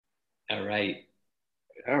All right.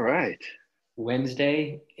 All right.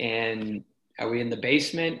 Wednesday. And are we in the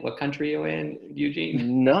basement? What country are you in,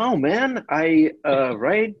 Eugene? No, man, I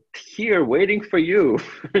right here waiting for you,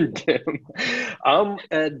 Tim. I'm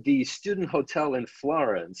at the student hotel in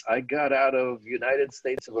Florence. I got out of United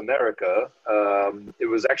States of America. It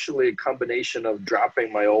was actually a combination of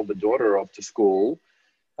dropping my older daughter off to school,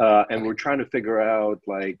 and Okay. we're trying to figure out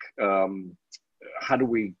how do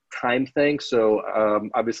we time things. So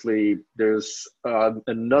obviously, there's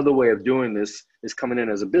another way of doing this is coming in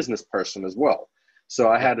as a business person as well. So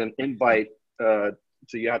I Yeah. had an invite.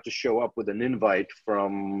 So you have to show up with an invite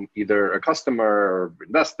from either a customer or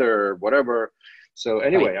investor or whatever. So Right.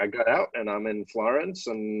 anyway, I got out and I'm in Florence,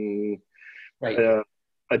 and Right. uh,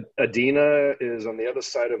 Adina is on the other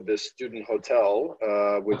side of this student hotel,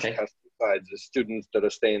 which Okay. has two sides: the students that are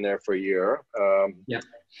staying there for a year. Yeah.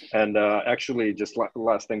 And actually, just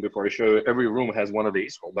last thing before I show you, every room has one of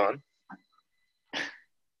these. Hold on.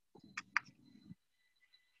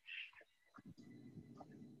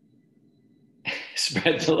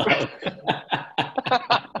 Spread the love.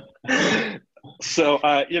 So,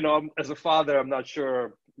 as a father, I'm not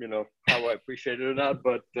sure, how I appreciate it or not,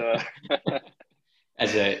 but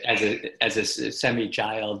as a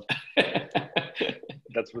semi-child.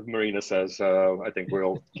 that's what Marina says. I think we're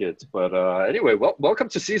all kids. But anyway, welcome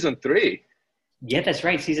to season 3. Yeah, that's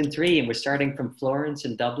right. Season 3, and we're starting from Florence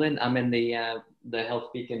and Dublin. I'm in the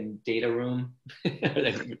Health Beacon data room,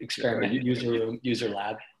 experiment You, user room, user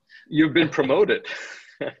lab. you've been promoted.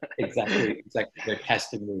 Exactly. They're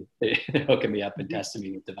testing me, they're hooking me up and testing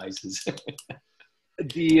me with devices.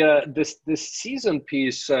 This season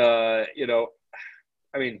piece, I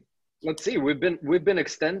mean, let's see. We've been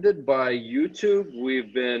extended by YouTube.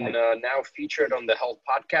 We've been Right. now featured on the Health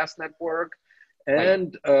Podcast Network, Right.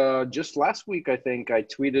 and just last week, I think I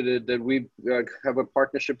tweeted it that we have a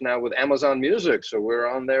partnership now with Amazon Music, so we're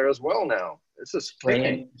on there as well now. This is Spray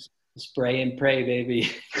kicking. and spray and pray, baby.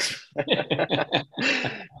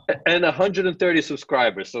 And 130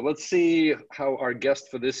 subscribers. So let's see how our guest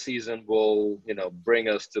for this season will, bring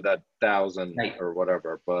us to that 1,000 Right. or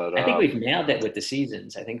whatever. But I think we've nailed it with the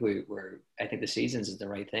seasons. I think I think the seasons is the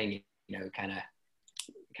right thing. Kind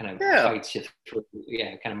of yeah, fights you through.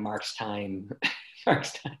 Yeah, kind of marks time.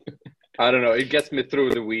 Marks time. I don't know. It gets me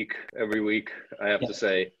through the week every week, I have Yeah. to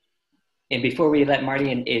say. And before we let Marty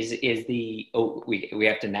in, is the we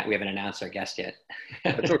have to not we haven't announced our guest yet.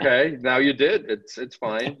 It's okay. Now you did. It's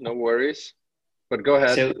fine. No worries. But go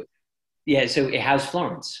ahead. So yeah, so how's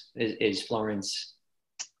Florence? Is Florence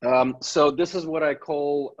So this is what I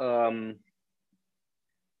call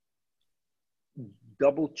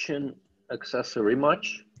double chin accessory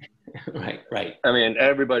much. right? Right. I mean,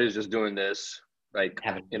 everybody's just doing this, like,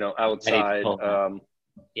 Haven't ready to outside. pull that.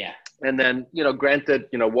 Yeah. And then, granted,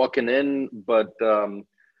 walking in, but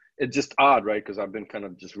it's just odd, right? Because I've been kind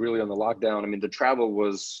of just really on the lockdown. I mean, the travel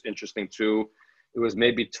was interesting too. It was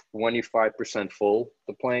maybe 25% full,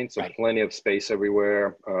 the plane, so Right. plenty of space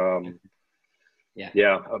everywhere. Yeah.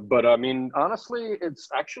 Yeah, but I mean, honestly, it's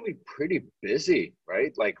actually pretty busy,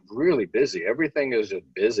 right? Like really busy. Everything is just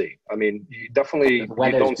busy. I mean, The you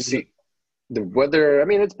weather's don't beautiful. see the weather. I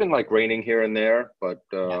mean, it's been like raining here and there,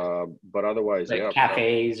 Yeah. but otherwise, Like yeah.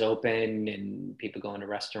 cafes open and people going to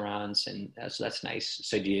restaurants, and so that's nice.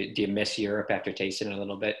 So do you miss Europe after tasting it a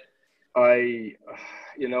little bit? I,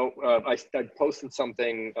 I posted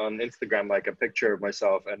something on Instagram, like a picture of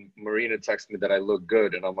myself, and Marina texted me that I look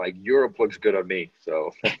good, and I'm like, Europe looks good on me,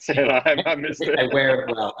 so that's it. I missed it. I wear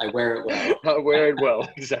it well. I wear it well. I wear it well,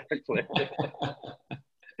 exactly.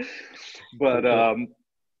 But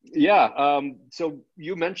yeah, so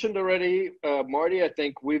you mentioned already, Marty. I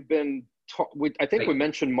think I think we Right.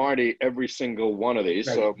 mentioned Marty every single one of these.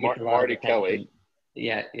 Right. So Gets a lot of Marty Kelly. attention.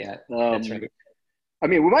 Yeah. Yeah. That's Um, right. I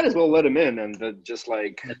mean, we might as well let him in and just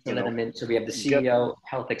like, Let's let them in. So we have the get, CEO,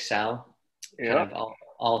 Health Excel, kind yeah, of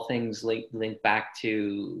all things linked back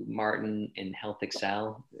to Martin and Health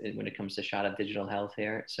Excel when it comes to shot of digital health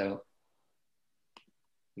here. So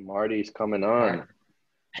Marty's coming on. Martin.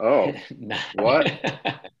 Oh, what?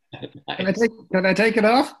 Nice. Can I take it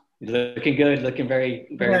off? Looking good, looking very,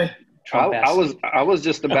 very Okay. Trump-esque. I was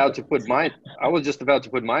just about to put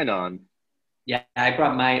mine on. Yeah, I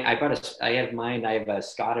brought mine. I have mine. I have a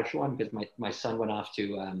Scottish one because my son went off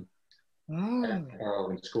to Oh,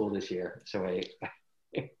 Edinburgh in school this year, so I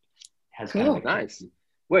has kind of cool. a Nice.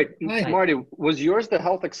 Wait, Nice. Marty, was yours the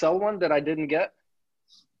Health Excel one that I didn't get?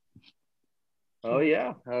 Oh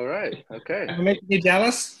yeah. All right. Okay. Does it make me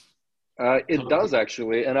jealous? It does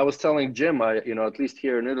actually, and I was telling Jim, at least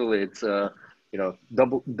here in Italy, it's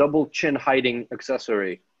double chin hiding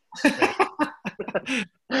accessory.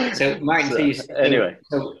 So Martin, Anyway.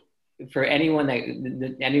 so for anyone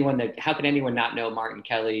that, how can anyone not know Martin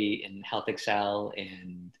Kelly and Health Excel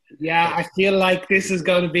and? Yeah, I feel like this is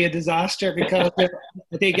going to be a disaster because I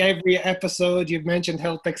think every episode you've mentioned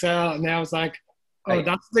Health Excel, and now it's like, oh, Right.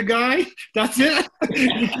 that's the guy? That's it?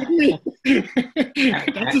 You kidding me?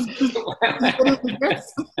 That's as good as it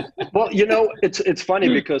gets. Well, it's funny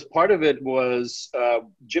because part of it was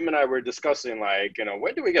Jim and I were discussing, like,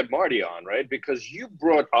 when do we get Marty on, right? Because you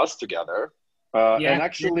brought us together. Yeah. And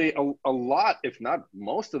actually, a lot, if not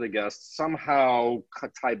most of the guests, somehow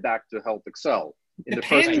tie back to Health Excel in the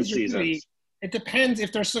first 2 seasons. Really. It depends.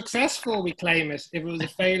 If they're successful, we claim it. If it was a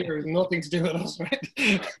failure, it's nothing to do with us, right?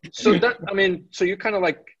 So so you're kind of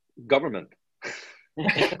like government.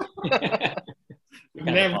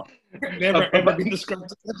 Never ever been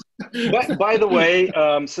described. But by the way,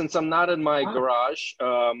 since I'm not in my garage,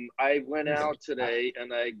 I went out today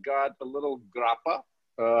and I got a little grappa,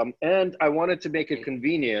 and I wanted to make it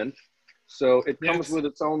convenient. So it comes with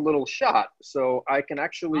its own little shot, so I can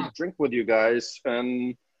actually drink with you guys.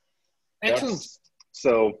 And excellent.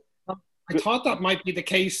 So I thought that might be the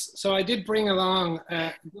case. So I did bring along,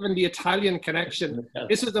 given the Italian connection,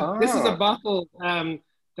 this is a bottle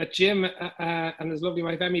that Jim and his lovely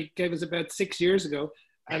wife Emmy gave us about 6 years ago.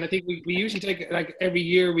 And I think we usually take it, like every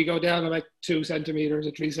year we go down to like 2 centimeters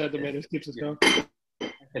or 3 centimeters, keeps us going.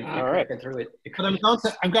 All right. But I'm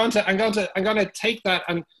going to take that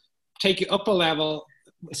and take you up a level.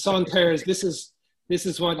 Santerres, this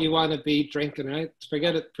is what you want to be drinking, right?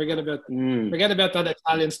 Forget about that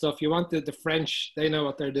Italian stuff. You want the French, they know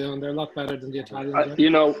what they're doing. They're a lot better than the Italians.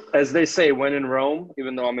 Right? As they say, when in Rome,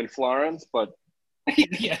 even though I'm in Florence, but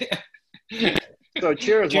yeah. So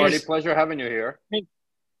cheers, Marty. Pleasure having you here.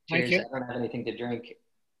 Thank you. I don't have anything to drink.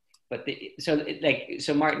 But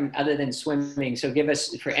so Martin, other than swimming, so give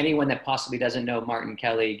us, for anyone that possibly doesn't know Martin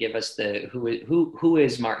Kelly, give us who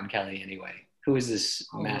is Martin Kelly anyway? Who is this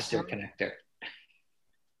master connector?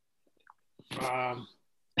 I'm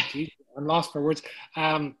lost for words.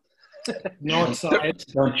 North side.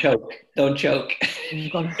 Don't choke. I'm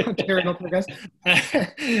going to tear it up, I guess.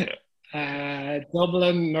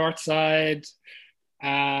 Dublin, North side.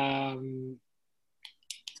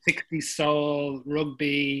 60 soul,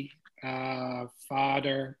 rugby,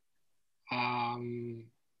 father. Sounds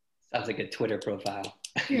like a Twitter profile.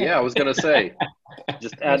 Yeah, I was gonna say,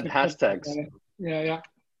 just add hashtags. Yeah.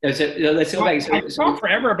 So, let's go back. I talk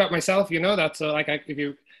forever about myself, that. So, like, if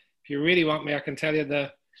you really want me, I can tell you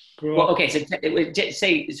the. Well, okay. So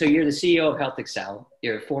you're the CEO of Health Excel.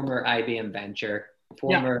 You're a former IBM venture.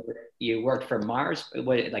 You worked for Mars.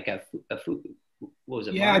 What, like a food? What was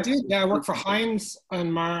it? Yeah, Mars? I did. Yeah, I worked for Heinz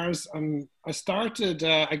and Mars. I started.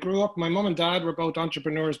 I grew up. My mom and dad were both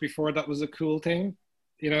entrepreneurs before that was a cool thing.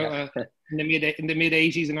 In the mid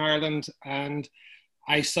 '80s in Ireland, and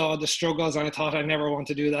I saw the struggles, and I thought I never want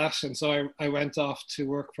to do that, and so I went off to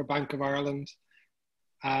work for Bank of Ireland,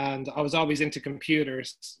 and I was always into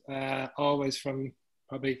computers, always from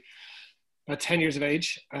probably about 10 years of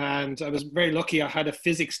age, and I was very lucky. I had a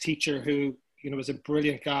physics teacher who was a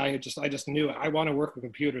brilliant guy. I just knew I want to work with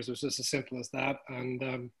computers. It was just as simple as that.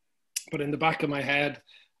 And but in the back of my head,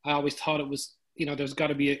 I always thought it was, there's got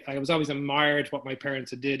to be. I was always admired what my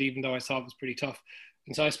parents did, even though I saw it was pretty tough.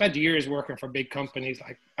 And so I spent years working for big companies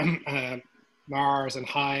like Mars and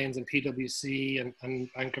Heinz and PwC and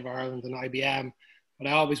Bank of Ireland and IBM. But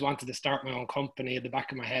I always wanted to start my own company at the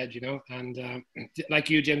back of my head, And like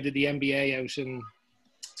you, Jim, did the MBA out in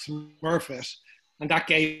Smurfit. And that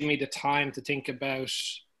gave me the time to think about,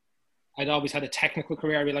 I'd always had a technical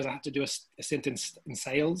career. I realized I had to do a stint in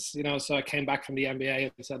sales, so I came back from the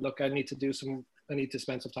MBA and said, look, I need to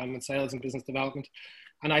spend some time in sales and business development.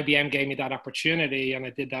 And IBM gave me that opportunity. And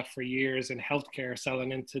I did that for years in healthcare,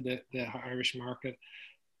 selling into the Irish market.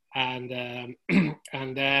 And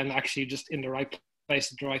and then actually just in the right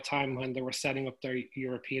place at the right time when they were setting up their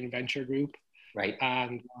European venture group. Right.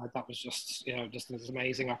 And that was just, just an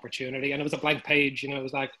amazing opportunity. And it was a blank page, it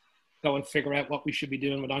was like, go and figure out what we should be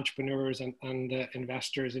doing with entrepreneurs and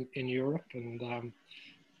investors in Europe. And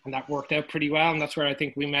that worked out pretty well. And that's where I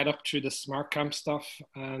think we met up through the SmartCamp stuff.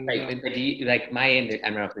 And, right. But do you, I don't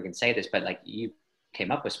know if we can say this, but like you came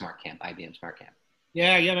up with SmartCamp, IBM SmartCamp.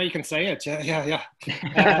 Yeah, no, you can say it. Yeah.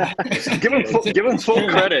 Give him full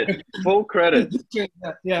credit. Full credit.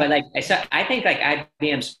 Yeah. But I think like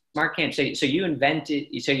IBM SmartCamp. So you invented.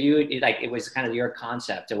 So it was kind of your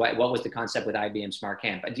concept. So what was the concept with IBM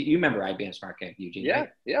SmartCamp? Do you remember IBM SmartCamp, Eugene? Yeah. Right?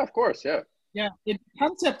 Yeah, of course. Yeah. Yeah. The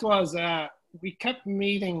concept was we kept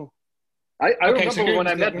meeting. I remember when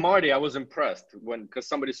I met Marty, I was impressed because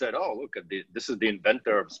somebody said, "Oh, look at this is the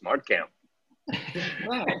inventor of SmartCamp."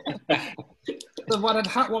 Well, so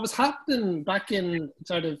what was happening back in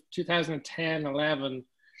sort of 2010, 11,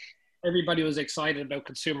 everybody was excited about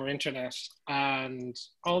consumer internet, and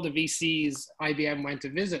all the VCs IBM went to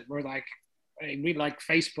visit were like, hey, we like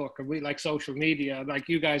Facebook and we like social media, like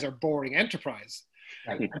you guys are boring enterprise.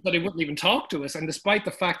 Right. So they wouldn't even talk to us. And despite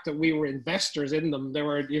the fact that we were investors in them, there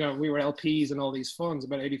were, we were LPs in all these funds,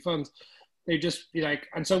 about 80 funds. They just be like,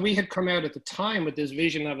 and so we had come out at the time with this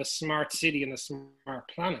vision of a smart city and a smart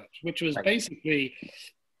planet, which was basically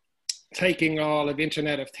taking all of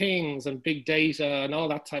Internet of Things and big data and all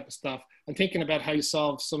that type of stuff and thinking about how you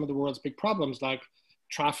solve some of the world's big problems like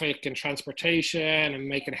traffic and transportation and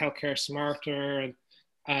making healthcare smarter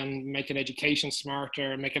and making education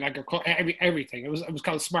smarter and making agriculture, everything. It was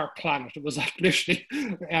called Smart Planet. It was like literally,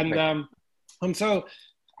 and so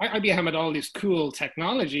IBM had all this cool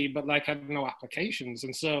technology, but like had no applications.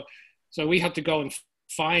 And so we had to go and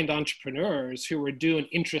find entrepreneurs who were doing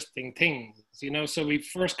interesting things, So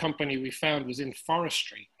first company we found was in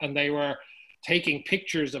forestry, and they were taking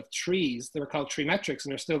pictures of trees. They were called tree metrics,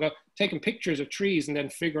 and they're still taking pictures of trees and then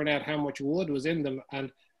figuring out how much wood was in them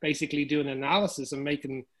and basically doing analysis and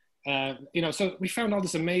making, so we found all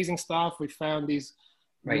this amazing stuff. We found these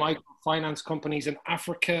microfinance companies in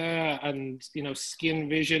Africa and, Skin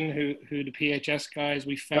Vision, who the PHS guys,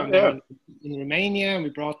 we found them in Romania, and we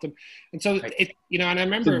brought them. And so and I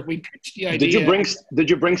remember we pitched the idea. Did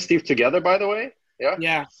you bring Steve together, by the way?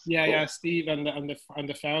 Yeah. Yeah. Steve and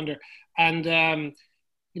the founder. And,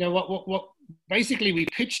 what basically we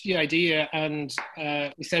pitched the idea, and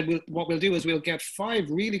we said, what we'll do is we'll get 5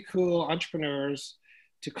 really cool entrepreneurs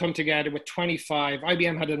to come together with 25.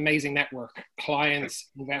 IBM had an amazing network,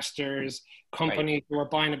 clients, investors, companies who were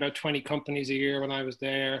buying about 20 companies a year when I was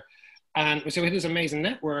there. And so we had this amazing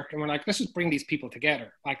network, and we're like, let's just bring these people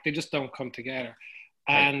together. Like, they just don't come together.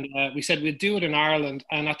 And we said we'd do it in Ireland.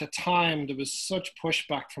 And at the time, there was such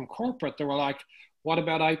pushback from corporate. They were like, what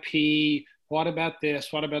about IP? What about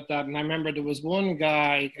this? What about that? And I remember there was one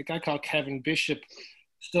guy, a guy called Kevin Bishop,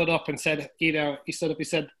 stood up and said, he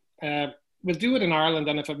said, we'll do it in Ireland,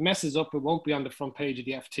 and if it messes up, it won't be on the front page of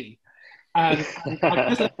the FT. And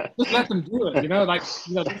just let them do it,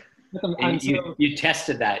 let them, and you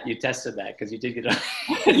tested that because you did get on.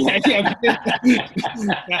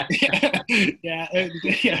 yeah,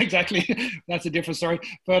 exactly. That's a different story.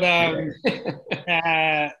 But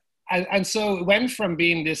and so it went from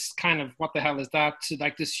being this kind of what the hell is that to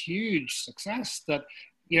like this huge success that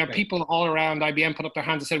people all around IBM put up their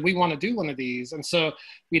hands and said, we want to do one of these. And so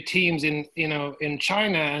we had teams in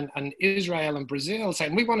China and Israel and Brazil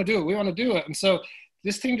saying, we want to do it. And so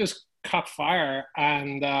this thing just caught fire,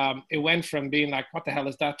 and it went from being like, what the hell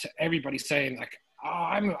is that, to everybody saying like, oh,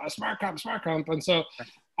 I'm a smart comp. And so,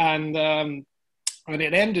 and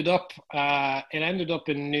it ended up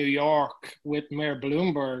in New York with Mayor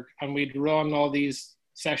Bloomberg, and we'd run all these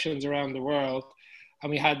sessions around the world, and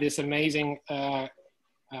we had this amazing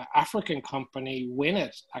African company win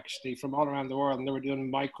it actually from all around the world, and they were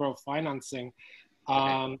doing microfinancing.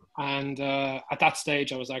 And at that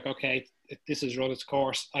stage I was like, okay, this has run its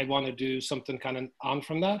course. I want to do something kind of on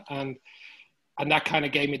from that. And that kind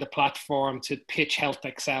of gave me the platform to pitch Health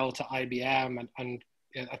Excel to IBM. And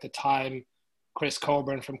at the time, Chris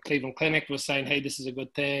Coburn from Cleveland Clinic was saying, hey, this is a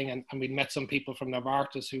good thing. And we met some people from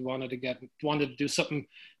Novartis who wanted to do something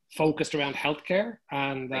focused around healthcare,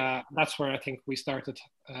 and that's where I think we started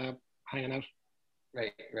hanging out.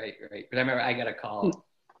 Right. But I remember I got a call.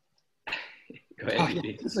 Go ahead.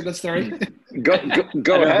 This is a good story. Go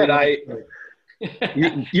ahead.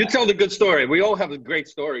 You tell the good story. We all have great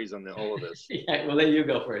stories on all of this. Yeah. Well, then you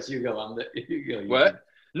go first. You go. What?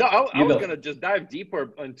 No, I was gonna just dive deeper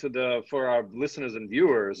into for our listeners and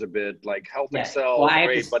viewers a bit, like Health Excel,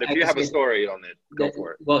 great. But if you have a story on it, go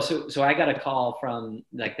for it. Well, so I got a call from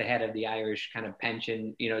like the head of the Irish kind of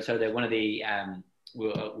pension, so that one of the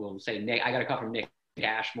we'll say Nick. I got a call from Nick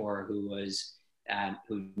Ashmore, who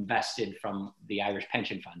who invested from the Irish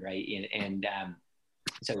pension fund, right? And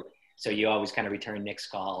so you always kind of return Nick's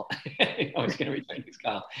call. Always going to return Nick's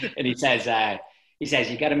call, and he says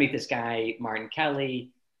you got to meet this guy Martin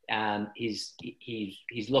Kelly. He's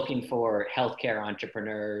looking for healthcare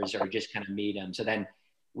entrepreneurs, or just kind of meet him. So then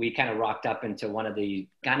we kind of rocked up into one of the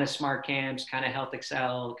kind of smart camps, kind of Health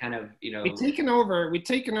Excel, kind of, We'd taken over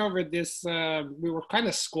this, we were kind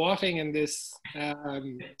of squatting in this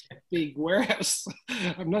big warehouse.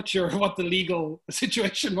 I'm not sure what the legal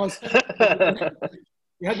situation was.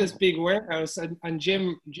 We had this big warehouse, and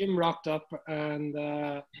Jim rocked up, and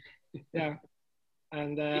I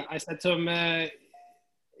said to him,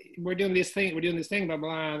 we're doing this thing, blah,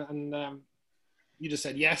 blah, and you just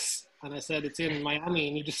said yes. And I said, it's in Miami.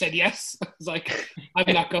 And you just said, yes. I was like,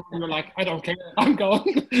 I'm not going. You're like, I don't care. I'm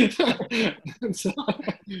going. So,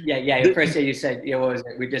 yeah. The first day you said, yeah, what was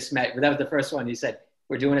it? We just met. That was the first one. You said,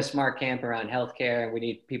 we're doing a smart camp around healthcare and we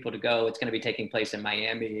need people to go. It's going to be taking place in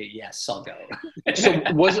Miami. Yes, I'll go. So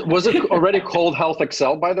was it already called Health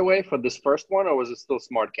Excel, by the way, for this first one, or was it still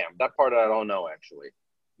Smart Camp? That part I don't know, actually.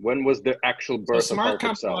 When was the actual birth of Health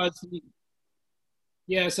Excel?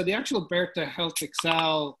 Yeah, so the actual birth to Health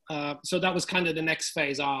Excel, so that was kind of the next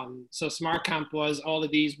phase on. So Smart Camp was all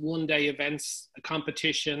of these one-day events, a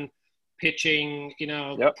competition, pitching,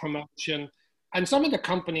 promotion. And some of the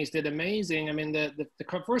companies did amazing. I mean, the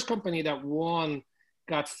first company that won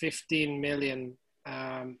got 15 million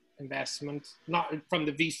investment, not from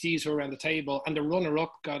the VCs who were around the table, and the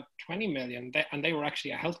runner-up got 20 million, and they were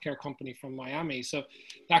actually a healthcare company from Miami. So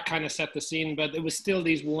that kind of set the scene, but it was still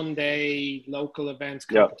these one-day local events,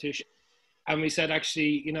 competition. Yeah. And we said,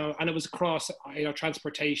 actually, and it was across,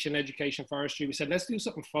 transportation, education, forestry. We said, let's do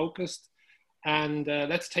something focused, and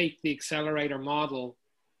let's take the accelerator model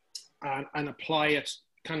and apply it,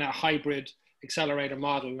 kind of a hybrid accelerator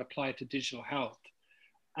model, and apply it to digital health.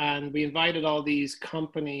 And we invited all these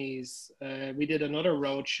companies. We did another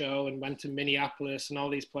road show and went to Minneapolis and all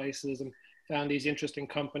these places and found these interesting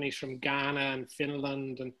companies from Ghana and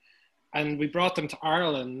Finland. And we brought them to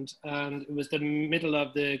Ireland. And it was the middle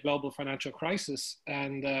of the global financial crisis.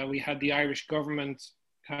 And we had the Irish government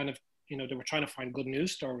kind of, they were trying to find good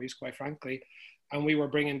news stories, quite frankly. And we were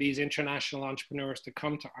bringing these international entrepreneurs to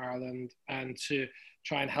come to Ireland and to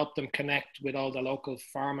try and help them connect with all the local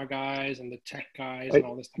pharma guys and the tech guys and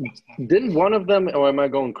all this type of stuff. Didn't one of them, or am I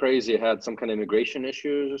going crazy, had some kind of immigration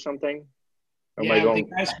issues or something? The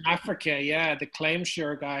guys from Africa, the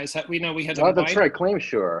ClaimSure guys. We had invited. Oh, that's right,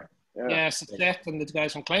 ClaimSure. Yeah, Seth and the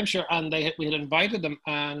guys from ClaimSure, and we had invited them,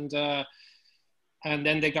 and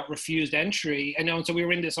then they got refused entry. And so we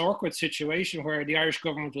were in this awkward situation where the Irish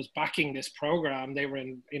government was backing this program. They were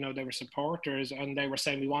they were supporters, and they were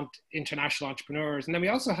saying, we want international entrepreneurs. And then we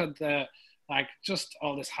also had just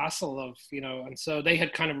all this hassle of, and so they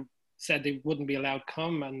had kind of said they wouldn't be allowed to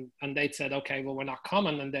come, and they'd said, okay, well, we're not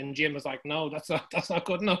coming. And then Jim was like, no, that's not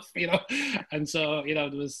good enough, And so, there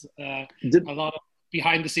was a lot of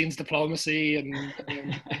behind the scenes diplomacy, and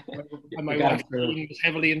my wife was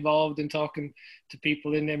heavily involved in talking to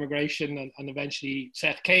people in immigration, and eventually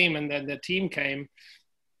Seth came, and then the team came,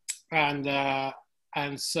 and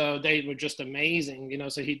so they were just amazing,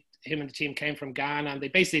 so him and the team came from Ghana, and they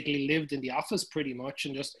basically lived in the office pretty much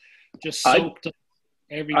and just soaked up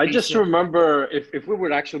every I just remember if we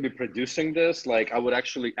would actually be producing this, I would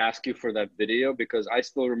actually ask you for that video, because I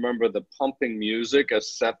still remember the pumping music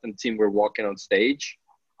as Seth and team were walking on stage.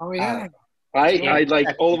 Oh yeah. I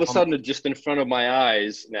all of a sudden it's just in front of my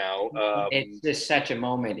eyes now. It's just such a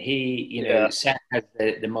moment. He, Seth has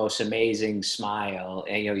the most amazing smile,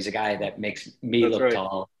 and he's a guy that makes me look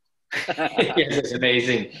tall. It's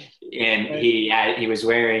amazing, and he was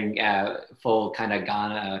wearing full kind of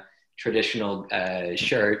Ghana traditional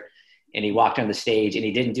shirt, and he walked on the stage, and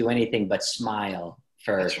he didn't do anything but smile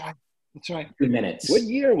for That's right. 2 minutes. What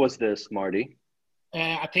year was this, Marty?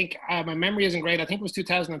 I think my memory isn't great. I think it was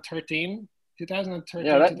 2013. 2013.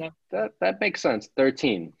 Yeah, that makes sense.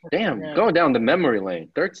 13. Damn, going down the memory lane.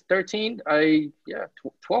 13. 12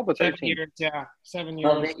 or 13. 7 years. Yeah, 7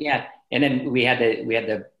 years. Well, yeah, and then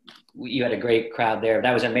you had a great crowd there.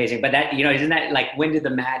 That was amazing. But that, isn't that when did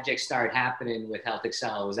the magic start happening with Health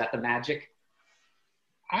Excel? Was that the magic?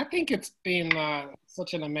 I think it's been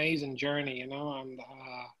such an amazing journey, and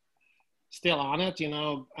still on it,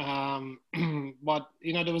 but,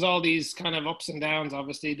 there was all these kind of ups and downs,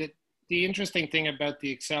 obviously. The interesting thing about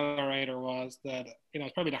the accelerator was that,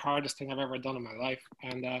 it's probably the hardest thing I've ever done in my life.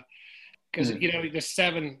 And because, there's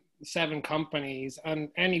seven companies, and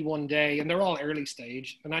any one day, and they're all early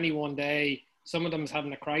stage, and any one day, some of them's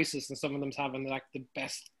having a crisis and some of them's having the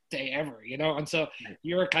best day ever, and so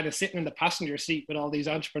you're kind of sitting in the passenger seat with all these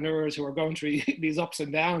entrepreneurs who are going through these ups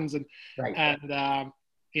and downs, and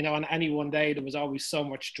on any one day there was always so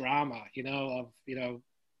much drama, of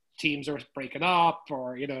teams are breaking up,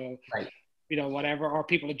 or whatever, or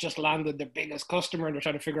people had just landed their biggest customer and they're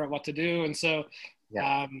trying to figure out what to do. And so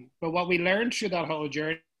but what we learned through that whole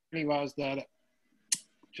journey was that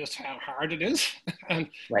just how hard it is and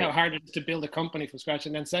how hard it is to build a company from scratch.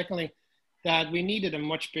 And then secondly, that we needed a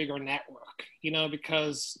much bigger network,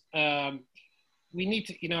 because we need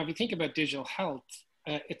to, if you think about digital health,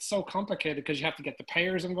 it's so complicated because you have to get the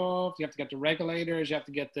payers involved, you have to get the regulators, you have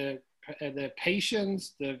to get the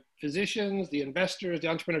patients, the physicians, the investors, the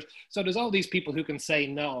entrepreneurs. So there's all these people who can say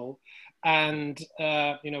no. And,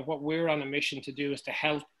 what we're on a mission to do is to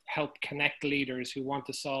help help connect leaders who want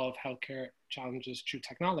to solve healthcare challenges through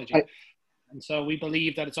technology. And so we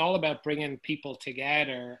believe that it's all about bringing people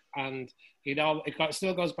together, and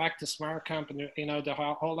still goes back to SmartCamp, and the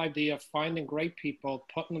whole idea of finding great people,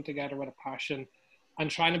 putting them together with a passion,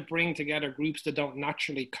 and trying to bring together groups that don't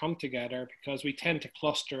naturally come together, because we tend to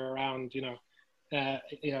cluster around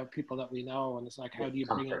people that we know, and it's like, how do you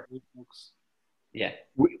bring in new folks? Yeah.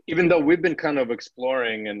 Even though we've been kind of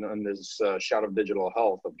exploring in this shot of digital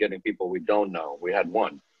health of getting people we don't know, we had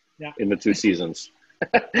one in the 2 seasons.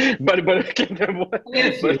 but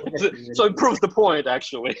so it proves the point,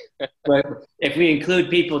 actually. But if we include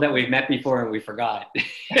people that we've met before and we forgot,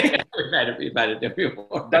 we've met it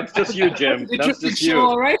before. That's just you, Jim. That's just you.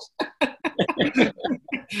 All right.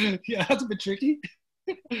 Yeah, that's a bit tricky.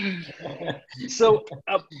 So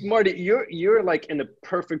Marty, you're like in a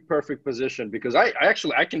perfect position, because I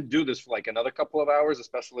can do this for like another couple of hours,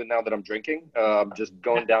 especially now that I'm drinking, just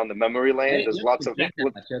going down the memory lane. There's lots of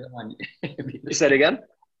Say it again.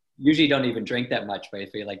 Usually don't even drink that much, but I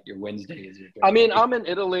feel like your Wednesday is your drink. I mean, I'm in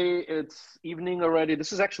Italy, it's evening already.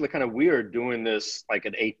 This is actually kind of weird doing this like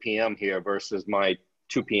at 8 p.m. here versus my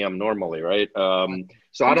 2 p.m. normally, right?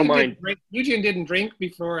 So I don't mind. Eugene didn't drink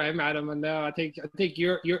before I met him, and now I think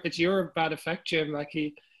it's your bad effect, Jim. Like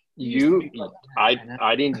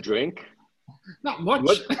I didn't drink. Not much.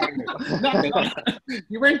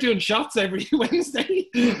 You weren't doing shots every Wednesday.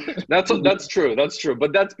 That's true.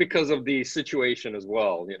 But that's because of the situation as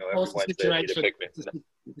well. Every Wednesday I need to pick me.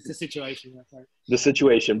 It's the situation. Right. The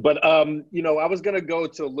situation. But, I was going to go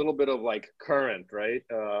to a little bit of like current, right?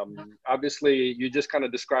 Obviously, you just kind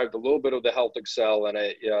of described a little bit of the Health Excel. And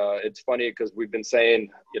it's funny because we've been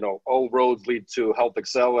saying, all roads lead to Health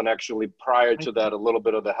Excel. And actually prior to that, a little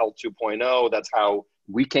bit of the Health 2.0. That's how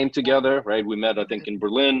we came together, right? We met, I think, in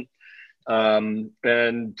Berlin. But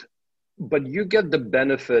you get the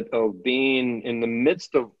benefit of being in the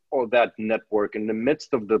midst of all that network, in the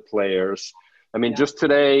midst of the players. I mean, just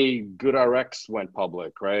today, GoodRx went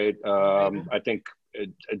public, right? I think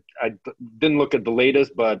I didn't look at the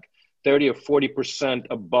latest, but 30 or 40%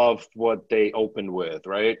 above what they opened with,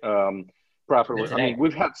 right? Profit. I mean,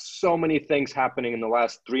 we've had so many things happening in the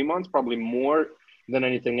last 3 months, probably more than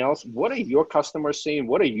anything else. What are your customers seeing?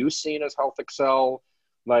 What are you seeing as Health Excel?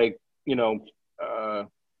 Like,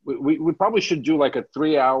 we probably should do like a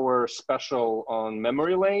 3-hour special on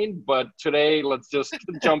memory lane, but today let's just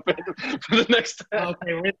jump in for the next time.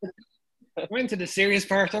 Okay, we're into the serious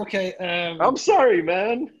part. Okay. I'm sorry,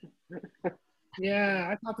 man. Yeah,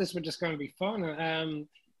 I thought this was just going to be fun.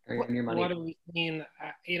 What are we seeing?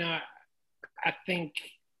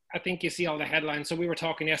 I think you see all the headlines. So we were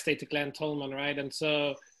talking yesterday to Glenn Tullman, right? And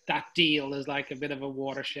so that deal is like a bit of a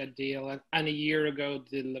watershed deal. And a year ago,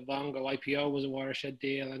 the Livongo IPO was a watershed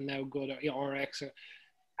deal, and now GoodRx.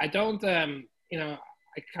 I don't, I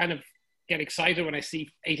kind of get excited when I see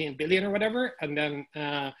 18 billion or whatever. And then,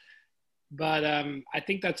 but I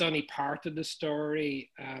think that's only part of the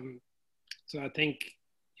story. So I think,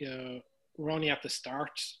 we're only at the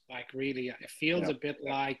start. Like really, it feels a bit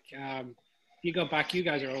like, you go back, you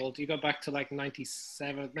guys are old, you go back to like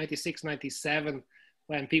 96, 97,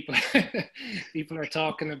 when people are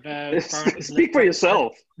talking about speak for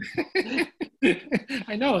yourself.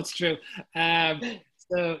 I know it's true.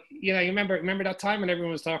 So you remember that time when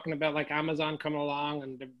everyone was talking about like Amazon coming along,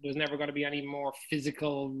 and there was never going to be any more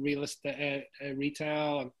physical real estate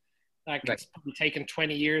retail, and like it's probably taken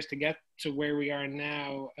 20 years to get to where we are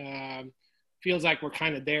now. Feels like we're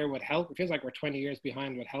kind of there with health. It feels like we're 20 years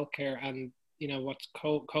behind with healthcare, and what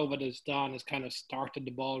COVID has done is kind of started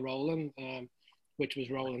the ball rolling, which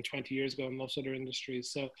was rolling 20 years ago in most other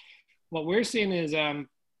industries. So what we're seeing is,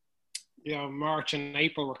 March and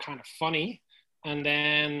April were kind of funny. And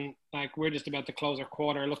then like, we're just about to close our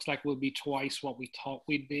quarter. It looks like we'll be twice what we thought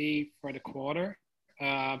we'd be for the quarter.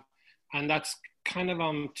 And that's kind of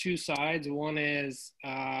on two sides. One is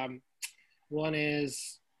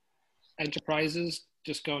enterprises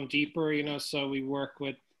just going deeper, so we work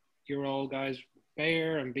with your old guys,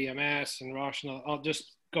 Bayer and BMS and Roche, and I'll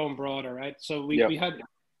just going broader, right? So we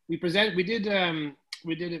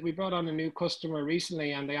brought on a new customer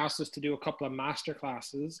recently, and they asked us to do a couple of master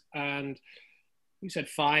classes, and we said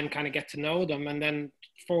fine, kind of get to know them, and then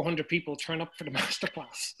 400 people turn up for the master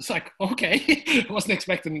class. It's like, okay, I wasn't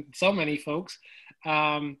expecting so many folks.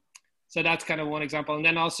 So that's kind of one example, and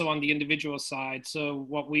then also on the individual side. So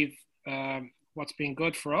what's been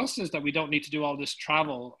good for us is that we don't need to do all this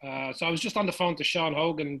travel. So I was just on the phone to Sean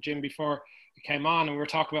Hogan, Jim, before we came on, and we were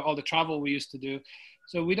talking about all the travel we used to do.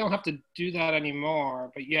 So we don't have to do that anymore,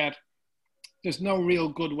 but yet there's no real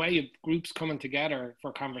good way of groups coming together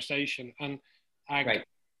for conversation. And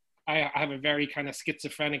I have a very kind of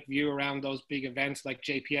schizophrenic view around those big events like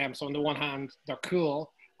JPM. So on the one hand, they're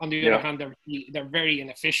cool. On the other hand, they're very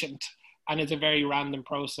inefficient, and it's a very random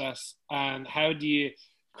process. And how do you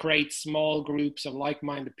create small groups of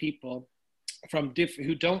like-minded people from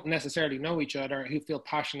who don't necessarily know each other, who feel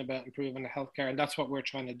passionate about improving the healthcare? And that's what we're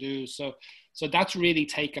trying to do. So that's really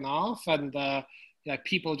taken off, and like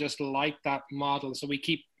people just like that model. So we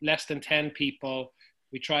keep less than 10 people.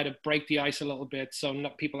 We try to break the ice a little bit, so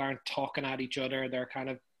people aren't talking at each other. They're kind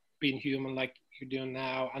of being human like you're doing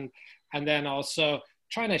now. And then also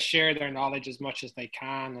trying to share their knowledge as much as they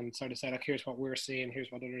can, and sort of say, like, here's what we're seeing,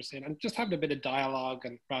 here's what others are seeing, and just having a bit of dialogue,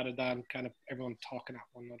 and rather than kind of everyone talking at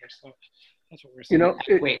one another. So that's what we're seeing.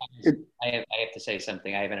 Wait, I have to say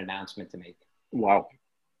something. I have an announcement to make. Wow.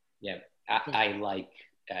 Yeah, I like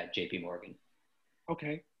JP Morgan.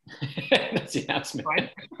 Okay. That's the announcement. Right.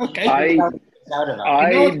 Okay. You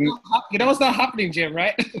know it's not happening, Jim,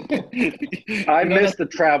 right? I missed the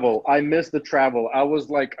travel. I was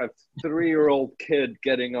like a 3-year-old kid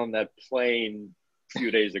getting on that plane a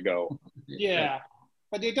few days ago. Yeah.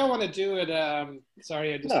 But you don't want to do it,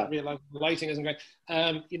 sorry, I just realized the lighting isn't great.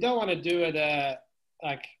 You don't want to do it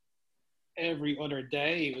like every other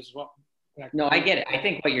day. It was what. No, I get it. I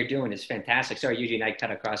think what you're doing is fantastic. Sorry, Eugene, I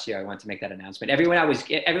cut across you. I want to make that announcement. Everyone, I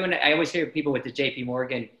always hear people with the JP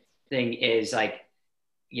Morgan thing is like,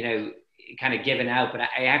 you know, kind of giving out. But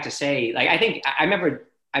I have to say, like, I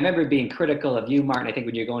remember being critical of you, Martin. I think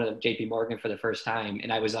when you're going to JP Morgan for the first time,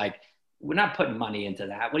 and I was like, we're not putting money into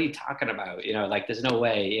that. What are you talking about? You know, like, there's no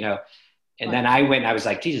way, you know. And then I went and I was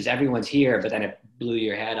like, Jesus, everyone's here. But then it blew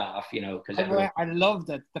your head off, you know, because I loved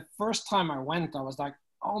it. The first time I went, I was like,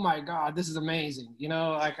 oh my God, this is amazing. You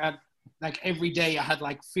know, like every day I had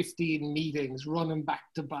like 15 meetings running back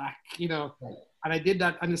to back, you know, and I did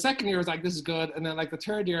that. And the second year I was like, this is good. And then like the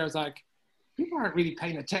third year I was like, people aren't really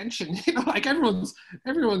paying attention. You know, like everyone's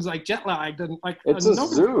like jet lagged, and like it's a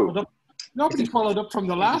zoo. Nobody followed up from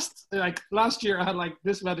the last year I had like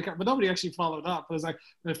this amount of, but nobody actually followed up. It was like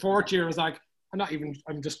the fourth year I was like,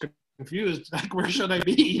 I'm just confused. Like, where should I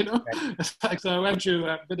be? You know, like, so I went through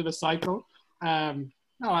a bit of a cycle.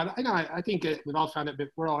 No, I think we've all found it a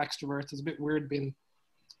bit, we're all extroverts. It's a bit weird being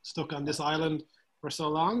stuck on this island for so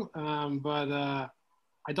long. But I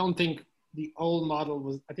don't think the old model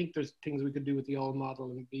was, I think there's things we could do with the old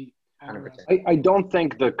model and be. I don't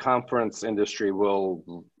think the conference industry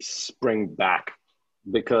will spring back,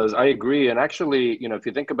 because I agree. And actually, you know, if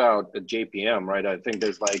you think about the JPM, right, I think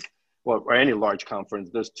there's like, well, or any large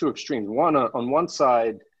conference, there's two extremes. One, on one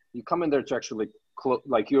side, you come in there to actually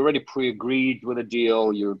like you already pre-agreed with a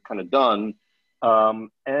deal, you're kind of done,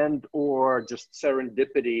 and or just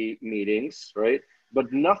serendipity meetings, right?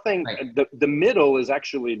 But nothing, right. The middle is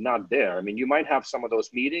actually not there. I mean, you might have some of those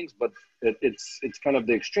meetings, but it's kind of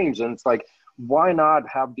the extremes. And it's like, why not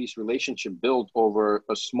have these relationships built over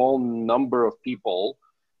a small number of people,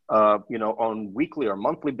 you know, on weekly or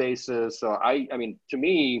monthly basis? So I mean, to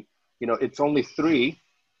me, you know, it's only 3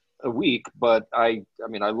 a week, but I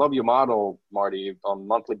mean, I love your model, Marty, on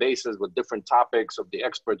monthly basis with different topics of the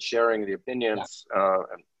experts sharing the opinions. And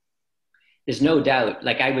there's no doubt,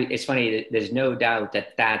 like it's funny, there's no doubt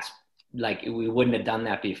that that's like, we wouldn't have done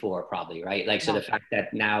that before probably, right? Like, so the fact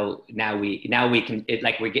that now we can,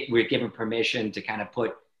 like we're given permission to kind of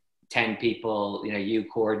put 10 people, you know, you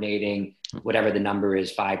coordinating whatever the number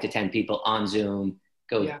is, 5 to 10 people on Zoom,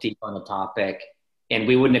 go deep on a topic. And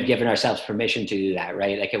we wouldn't have given ourselves permission to do that,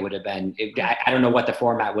 right? Like, it would have been, I don't know what the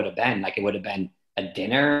format would have been. Like, it would have been a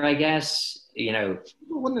dinner, I guess, you know.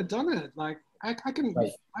 People wouldn't have done it. Like, I can, right.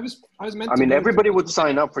 I was meant to. I mean, everybody would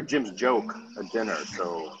sign up for Jim's joke at dinner.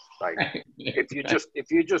 So, like, if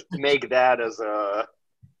you just make that as a.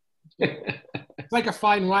 It's like a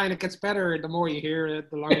fine wine. It gets better the more you hear it,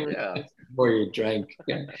 the longer it gets. The more you drink.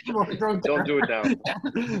 Yeah. The more drunk. Don't do it now.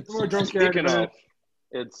 The more drunk. Speaking of.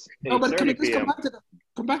 It's no, but can we just come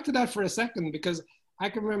back to that for a second? Because I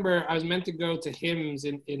can remember I was meant to go to HIMSS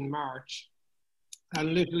in March,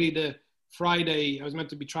 and literally the Friday I was meant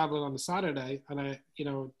to be traveling on the Saturday, and I, you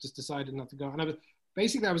know, just decided not to go. And I was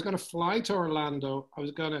going to fly to Orlando. I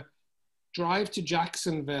was going to drive to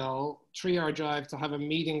Jacksonville, 3-hour drive, to have a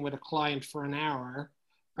meeting with a client for an hour,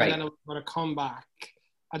 and then I was going to come back.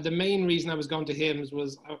 And the main reason I was going to HIMSS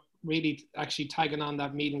was really actually tagging on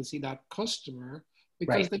that meeting to see that customer.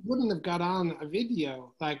 Because they wouldn't have got on a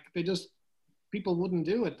video. Like, people wouldn't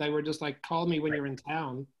do it. They were just like, call me when you're in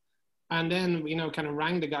town. And then, you know, kind of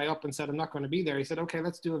rang the guy up and said, I'm not going to be there. He said, okay,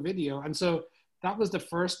 let's do a video. And so that was the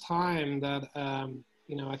first time that,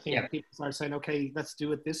 you know, I think people started saying, okay, let's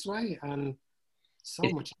do it this way. And so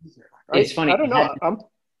much easier. It's funny. I don't know.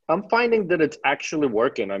 I'm finding that it's actually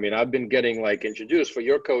working. I mean, I've been getting like introduced for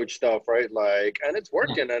your coach stuff, right? Like, and it's Yeah.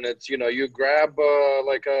 working. And it's, you know, you grab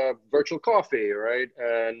like a virtual coffee, right?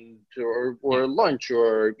 And or lunch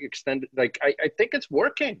or extended. Like, I think it's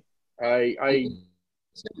working.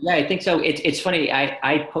 Yeah, I think so. It's funny.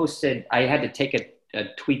 I posted. I had to take a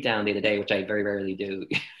tweet down the other day, which I very rarely do.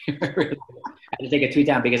 I had to take a tweet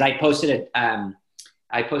down because I posted it.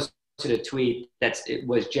 I posted a tweet it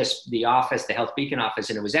was just the office, the Health Beacon office,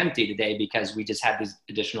 and it was empty today because we just had these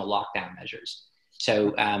additional lockdown measures.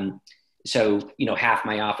 So, you know, half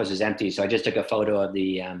my office is empty. So I just took a photo of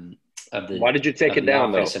the. Why did you take it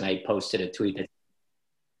down, though? And I posted a tweet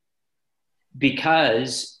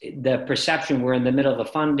because the perception, we're in the middle of a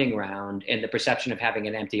funding round, and the perception of having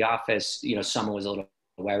an empty office, you know, someone was a little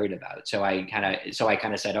worried about. So I kind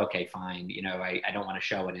of said, okay, fine. You know, I don't want to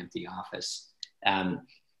show an empty office.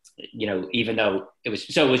 You know, even though it was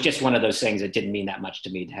just one of those things that didn't mean that much to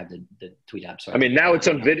me to have the tweet up. So I mean, now it's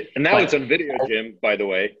on video. Now it's on video, Jim. By the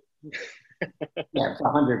way. Yeah, it's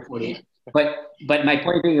 140. But my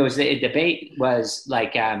point being was the debate was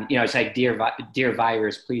like, you know, it's like dear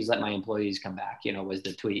virus, please let my employees come back. You know, was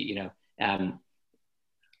the tweet. You know,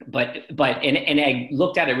 but I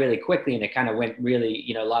looked at it really quickly, and it kind of went really.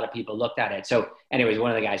 You know, a lot of people looked at it. So, anyways,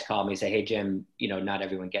 one of the guys called me and said, "Hey, Jim, you know, not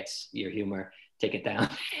everyone gets your humor. Take it down."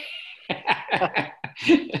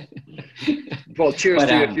 Well, cheers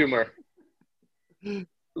to your humor. We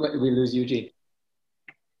lose Eugene.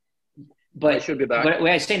 But I should be back. But I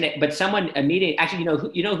was saying that, but someone immediately, actually,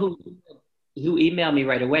 you know who emailed me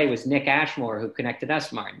right away was Nick Ashmore, who connected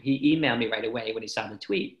us, Martin. He emailed me right away when he saw the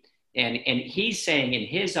tweet, and he's saying in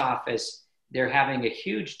his office they're having a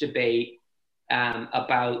huge debate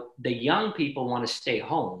about the young people want to stay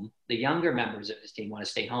home, the younger members of his team want to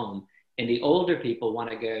stay home, and the older people want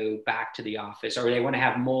to go back to the office, or they want to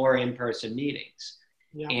have more in-person meetings.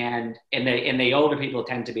 Yeah. And the older people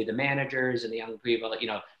tend to be the managers, and the young people, you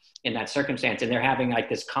know, in that circumstance, and they're having like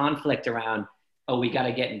this conflict around, oh, we got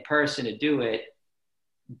to get in person to do it,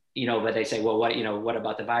 you know, but they say, well, what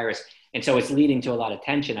about the virus? And so it's leading to a lot of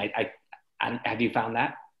tension. I have you found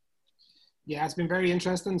that? Yeah, it's been very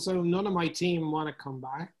interesting. So none of my team want to come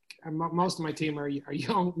back. And most of my team are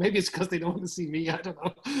young. Maybe it's because they don't want to see me. I don't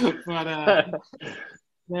know. But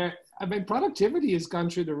I mean, productivity has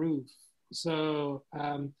gone through the roof. So,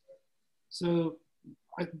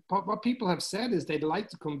 what people have said is they'd like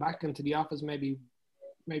to come back into the office maybe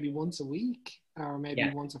once a week or maybe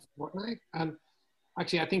once a fortnight. And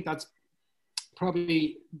actually, I think that's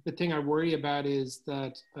probably the thing I worry about is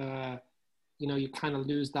that, you know, you kind of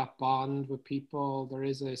lose that bond with people. There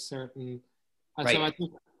is a certain, right. So I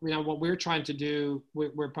think, you know, what we're trying to do,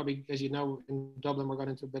 we're probably, as you know, in Dublin, we're going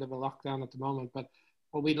into a bit of a lockdown at the moment, but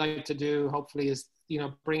what we'd like to do hopefully is, you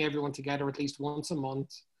know, bring everyone together at least once a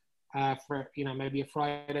month for, you know, maybe a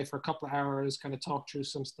Friday for a couple of hours, kind of talk through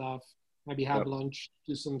some stuff, maybe have lunch,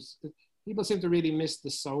 do some, people seem to really miss the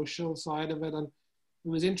social side of it. And it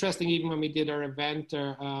was interesting, even when we did our event,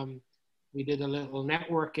 we did a little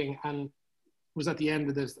networking, and it was at the end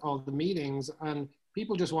of all the meetings, and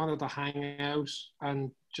people just wanted to hang out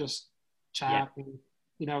and just chat and,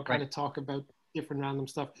 you know, kind of talk about different random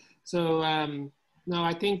stuff. So, no,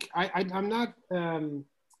 I think I'm not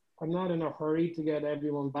in a hurry to get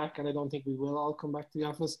everyone back, and I don't think we will all come back to the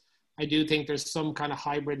office. I do think there's some kind of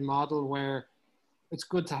hybrid model where it's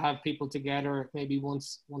good to have people together maybe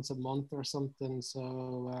once a month or something.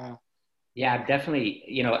 So yeah, I'm definitely,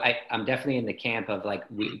 you know, I'm definitely in the camp of like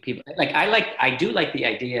people like I do like the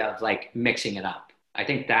idea of like mixing it up. I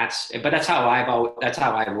think that's how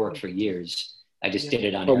I've worked for years. I just did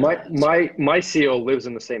it on. Well, my CEO lives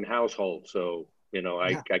in the same household, so you know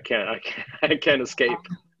I can't escape.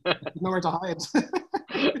 Nowhere to hide.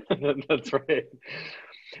 That's right.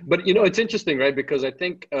 But you know, it's interesting, right? Because I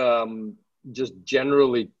think just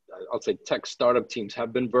generally, I'll say tech startup teams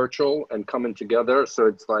have been virtual and coming together. So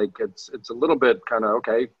it's like it's a little bit kind of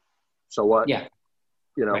okay. So what? Yeah.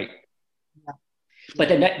 You know. Right. But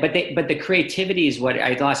the creativity is what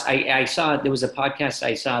I lost. I saw there was a podcast.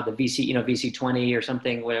 I saw the VC, you know, VC 20 or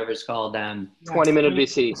something, whatever it's called. 20-minute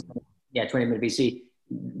VC. Yeah, 20-minute VC.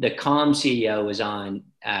 The Calm CEO was on,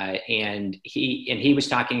 and he was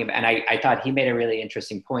talking about, and I thought he made a really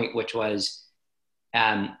interesting point, which was,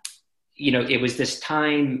 you know, it was this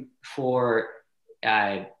time for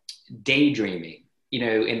daydreaming, you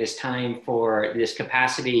know, in this time for this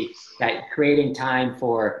capacity, that creating time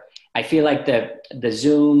for. I feel like the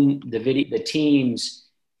Zoom, the video, the Teams,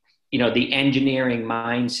 you know, the engineering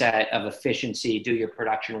mindset of efficiency, do your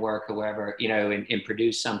production work or whatever, you know, and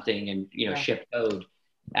produce something and, you know, ship code.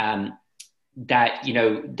 that, you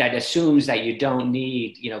know, that assumes that you don't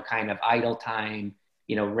need, you know, kind of idle time,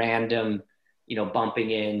 you know, random, you know,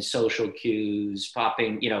 bumping in, social cues,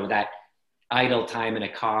 popping, you know, that idle time in a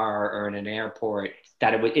car or in an airport,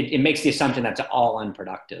 that it makes the assumption that's all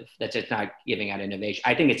unproductive, that it's not giving out innovation.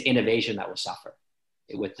 I think it's innovation that will suffer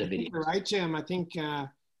with the video. You're right, Jim. I think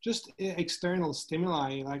just external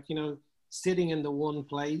stimuli, like, you know, sitting in the one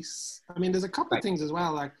place. I mean, there's a couple of things as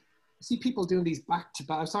well. Like, I see people doing these back to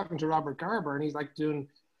back. I was talking to Robert Garber, and he's like doing,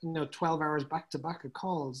 you know, 12 hours back to back of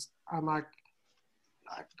calls. I'm like,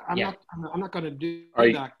 I'm not going to do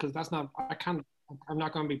that, because that's not, I'm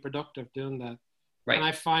not going to be productive doing that. Right. And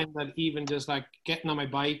I find that even just like getting on my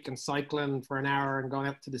bike and cycling for an hour and going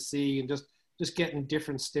out to the sea and just getting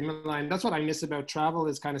different stimuli. And that's what I miss about travel,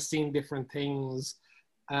 is kind of seeing different things,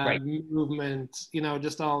 movement, you know,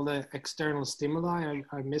 just all the external stimuli.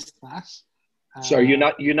 I miss that. So you're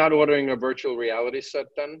not ordering a virtual reality set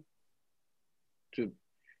then?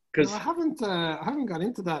 No, I haven't got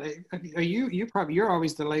into that. Are you're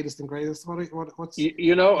always the latest and greatest. What's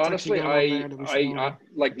you know, honestly, I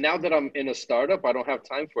like, now that I'm in a startup, I don't have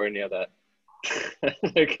time for any of that.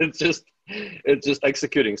 Like, it's just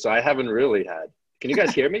executing. So I haven't really had. Can you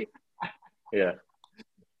guys hear me? Yeah.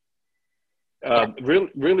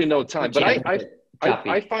 Really no time. But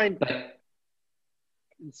I find.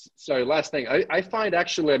 Sorry, last thing. I find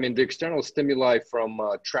actually, I mean, the external stimuli from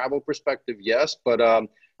a travel perspective, yes, but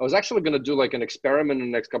I was actually going to do like an experiment in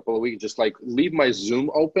the next couple of weeks, just like leave my Zoom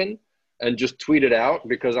open and just tweet it out,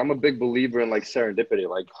 because I'm a big believer in like serendipity,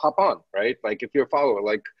 like hop on, right? Like, if you're a follower,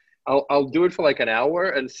 like I'll do it for like an hour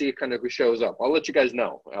and see kind of who shows up. I'll let you guys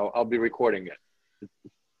know. I'll be recording it.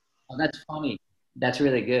 Oh, that's funny. That's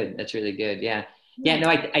really good. That's really good. Yeah. Yeah. No,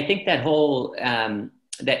 I think that whole,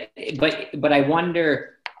 but I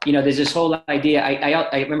wonder, you know, there's this whole idea.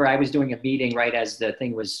 I remember I was doing a meeting right as the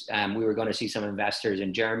thing was, we were going to see some investors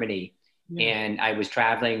in Germany, and I was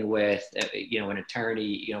traveling with, you know, an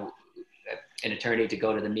attorney to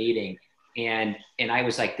go to the meeting. And I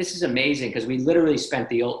was like, this is amazing, because we literally spent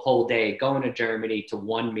the whole day going to Germany to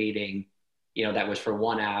one meeting, you know, that was for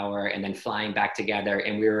 1 hour, and then flying back together.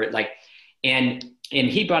 And we were like, and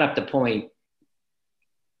he brought up the point.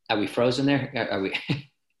 Are we frozen there? Are we?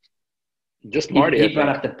 Just Marty. He brought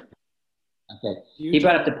up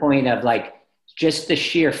the point of like just the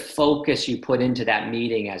sheer focus you put into that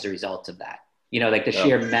meeting as a result of that. You know, like the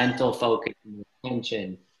sheer mental focus and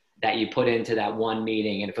attention that you put into that one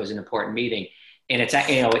meeting, and if it was an important meeting, and it's,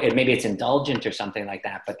 you know, maybe it's indulgent or something like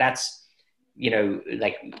that, but that's, you know,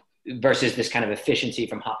 like, versus this kind of efficiency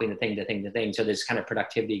from hopping the thing to thing to thing. So there's kind of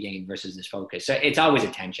productivity gain versus this focus. So it's always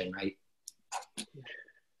attention, right?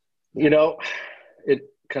 You know,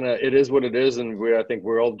 it is what it is, and I think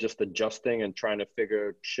we're all just adjusting and trying to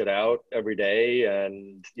figure shit out every day.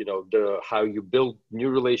 And, you know, how you build new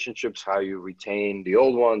relationships, how you retain the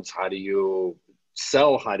old ones, how do you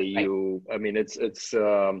sell, how do you, I mean, it's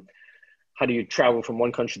how do you travel from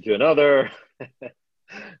one country to another?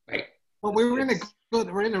 Right. Well, we're in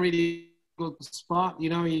a really good spot. You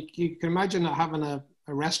know, you can imagine having a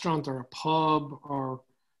restaurant or a pub or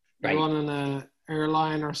running an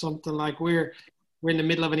airline or something. Like, we're in the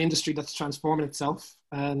middle of an industry that's transforming itself,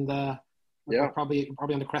 and we're probably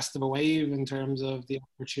on the crest of a wave in terms of the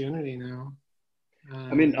opportunity now.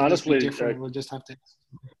 I mean, honestly, we'll just have to.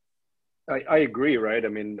 I agree, right? I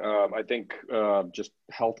mean, I think just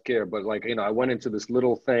healthcare, but like, you know, I went into this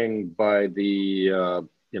little thing by the,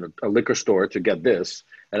 you know, a liquor store to get this.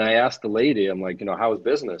 And I asked the lady, I'm like, you know, how is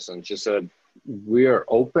business? And she said, we are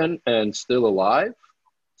open and still alive.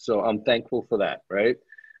 So I'm thankful for that, right?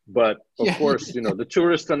 But of course, you know, the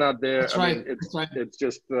tourists are not there. That's I mean, it's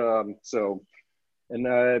just, so,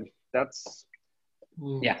 and that's,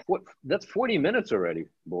 that's 40 minutes already,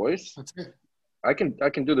 boys. That's good. I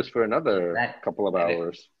can do this for another couple of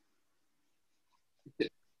hours.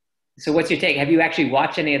 So what's your take? Have you actually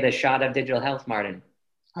watched any of the Shot of Digital Health, Martin?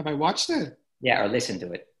 Have I watched it? Yeah, or listened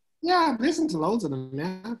to it? Yeah, I've listened to loads of them,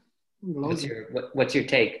 yeah. What's your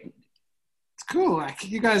take? It's cool. Like,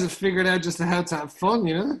 you guys have figured out just how to have fun,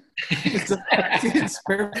 you know? It's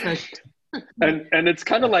perfect. And it's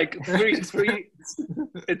kind of like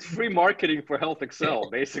it's free marketing for Health Excel,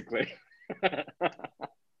 basically.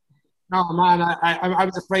 No, man, I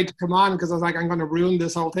was afraid to come on because I was like, I'm going to ruin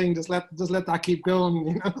this whole thing. Just let that keep going.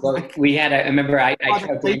 You know? Well, we had I remember I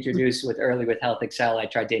tried to introduce with Health Excel. I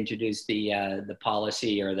tried to introduce the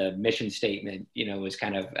policy or the mission statement. You know, was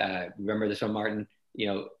kind of remember this one, Martin. You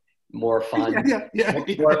know, more fun,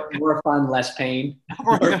 more fun, less pain.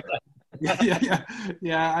 Yeah.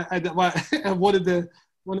 I wanted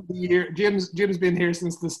one of the year. Jim's been here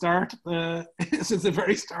since the start, since the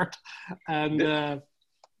very start, and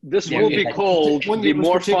this will be called the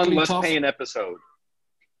More Fun, Less Pain episode.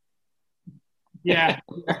 Yeah.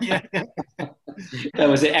 That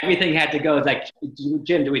was it. Everything had to go. Like,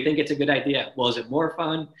 Jim, do we think it's a good idea? Well, is it more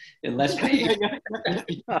fun and less pain?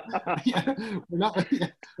 Yeah. We're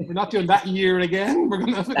not doing that year again.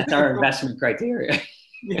 That's our investment criteria.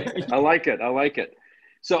 I like it.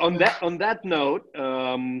 So on that note,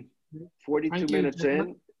 42 minutes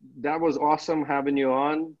in, that was awesome having you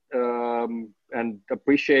on, and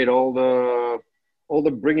appreciate all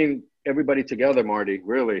the bringing everybody together, Marty.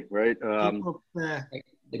 Really, right?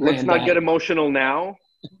 Let's not get emotional now,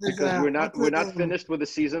 because we're not finished with the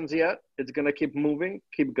seasons yet. It's gonna keep moving,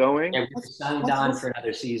 keep going. Yeah, we signed on for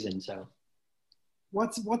another season. So,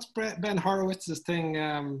 what's Ben Horowitz's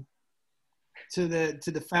thing to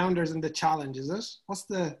the founders and the challenge? Is it? What's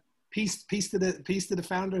the peace to the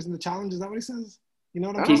founders and the challenge? Is that what he says? You know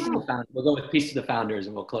what I'm talking about? We'll go with peace to the founders,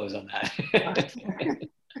 and we'll close on that.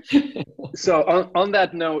 So on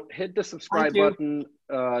that note, hit the subscribe button.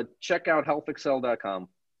 Check out healthexcel.com.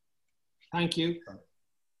 Thank you.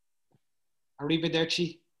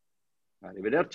 Arrivederci. Arrivederci.